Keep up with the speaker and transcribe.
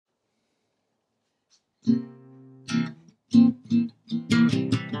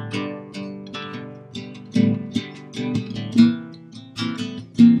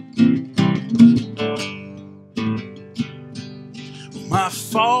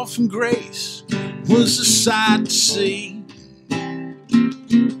fall from grace was a sight to see.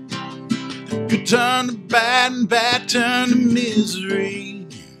 Good turn to bad and bad turn to misery.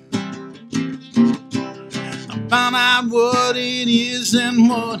 I found out what it is and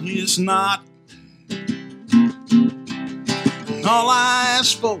what is not. And all I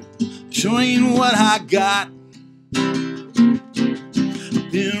ask for sure ain't what I got.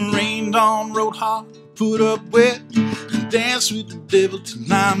 I've been rained on, rode hard, put up wet, and danced with the devil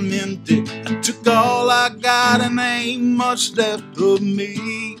till I'm in debt. I took all I got and there ain't much left of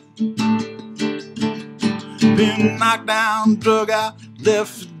me. Been knocked down, drug out,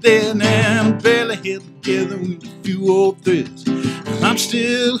 left for dead, and I barely held together with a few old threads. And I'm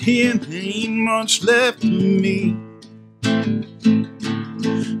still here, and there ain't much left of me.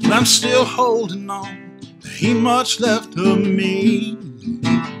 But I'm still holding on, there ain't much left of me.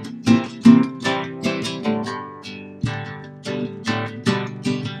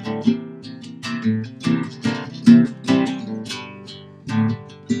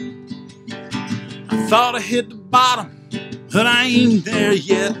 I thought I hit the bottom, but I ain't there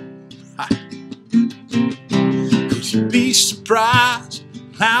yet. 'Cause you'd be surprised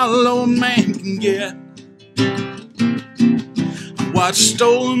how low a man can get. I watched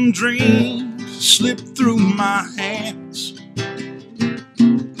stolen dreams slip through my hands,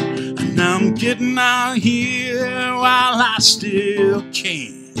 and now I'm getting out here while I still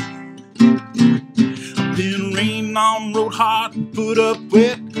can. I've been rained on, rode hard, and put up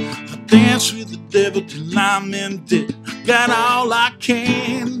wet. I dance with the devil till I'm in debt. I got all I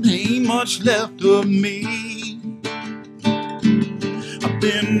can, there ain't much left of me. I've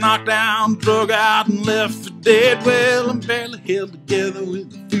been knocked down, drug out, and left for dead. Well, I'm barely held together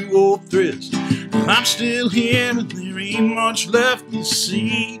with a few old threads. And I'm still here, and there ain't much left to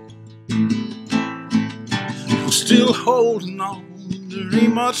see. I'm still holding on, there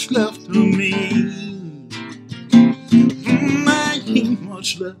ain't much left of me. There ain't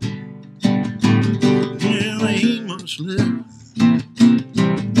much left. Yeah, there ain't much left.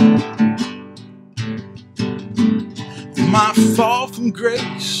 My fall from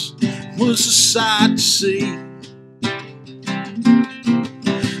grace was a sight to see.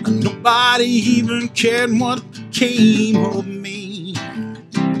 And nobody even cared what became of me.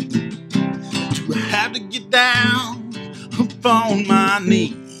 Do I have to get down upon my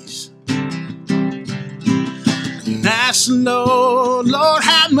knees and ask the Lord, Lord,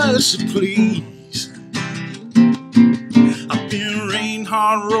 have mercy, please? I've been rained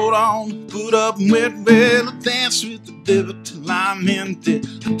hard, rode on, put up and wet. Well, I danced with the devil till I'm in debt.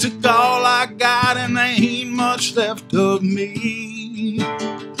 I took all I got and there ain't much left of me.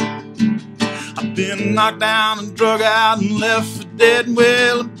 I've been knocked down and drug out and left for dead.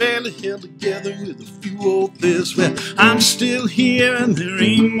 Well, I barely held together with a few old threads. Well, I'm still here and there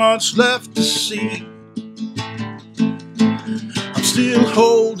ain't much left to see. I'm still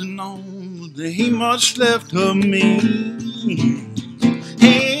holding on, there ain't much left of me.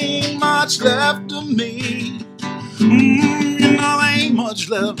 Ain't much left of me. You know there ain't much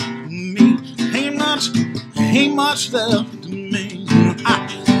left of me. Ain't much left of me.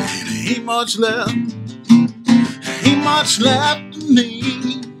 Ain't much left. Ain't much left of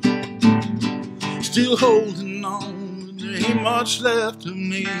me. Still holding on, there ain't much left of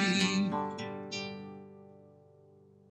me.